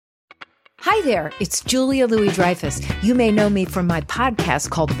Hi there, it's Julia Louis-Dreyfus. You may know me from my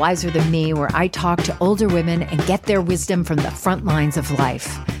podcast called Wiser Than Me, where I talk to older women and get their wisdom from the front lines of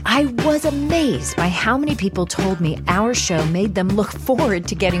life. I was amazed by how many people told me our show made them look forward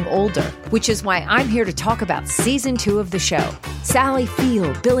to getting older, which is why I'm here to talk about season 2 of the show. Sally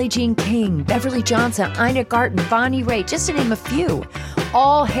Field, Billie Jean King, Beverly Johnson, Ina Garten, Bonnie Raitt, just to name a few.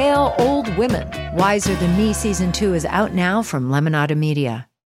 All hail old women. Wiser Than Me season 2 is out now from Lemonada Media.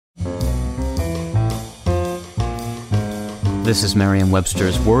 This is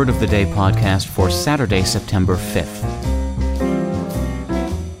Merriam-Webster's Word of the Day podcast for Saturday, September 5th.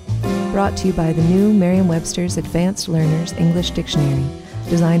 Brought to you by the new Merriam-Webster's Advanced Learners English Dictionary,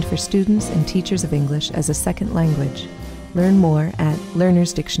 designed for students and teachers of English as a second language. Learn more at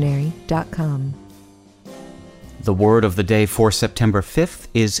learnersdictionary.com. The word of the day for September 5th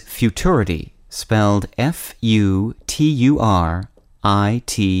is futurity, spelled F-U-T-U-R-I-T-Y.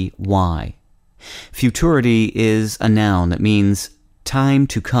 Futurity is a noun that means time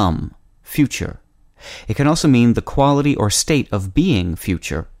to come, future. It can also mean the quality or state of being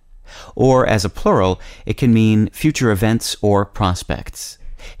future. Or, as a plural, it can mean future events or prospects.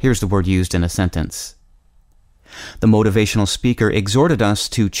 Here's the word used in a sentence. The motivational speaker exhorted us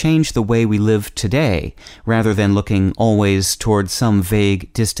to change the way we live today, rather than looking always toward some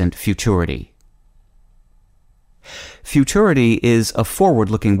vague, distant futurity. Futurity is a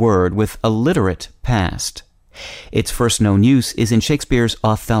forward-looking word with a literate past. Its first known use is in Shakespeare's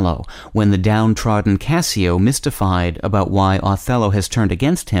Othello, when the downtrodden Cassio, mystified about why Othello has turned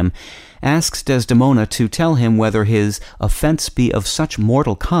against him, asks Desdemona to tell him whether his offense be of such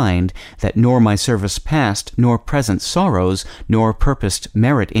mortal kind that nor my service past, nor present sorrows, nor purposed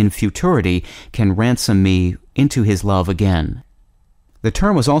merit in futurity can ransom me into his love again. The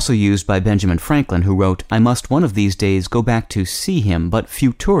term was also used by Benjamin Franklin, who wrote, "I must one of these days go back to see him, but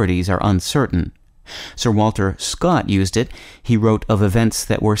futurities are uncertain." Sir Walter Scott used it. He wrote of events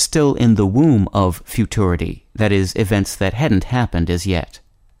that were still in the womb of futurity, that is, events that hadn't happened as yet.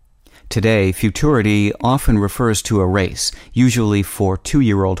 Today, futurity often refers to a race, usually for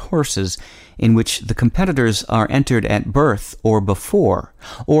 2-year-old horses, in which the competitors are entered at birth or before,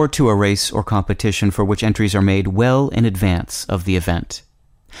 or to a race or competition for which entries are made well in advance of the event.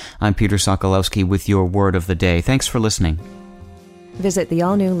 I'm Peter Sokolowski with your Word of the Day. Thanks for listening. Visit the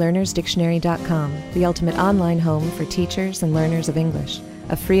all-new learnersdictionary.com, the ultimate online home for teachers and learners of English.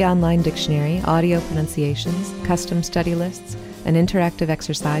 A free online dictionary, audio pronunciations, custom study lists, and interactive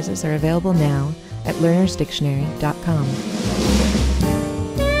exercises are available now at learnersdictionary.com.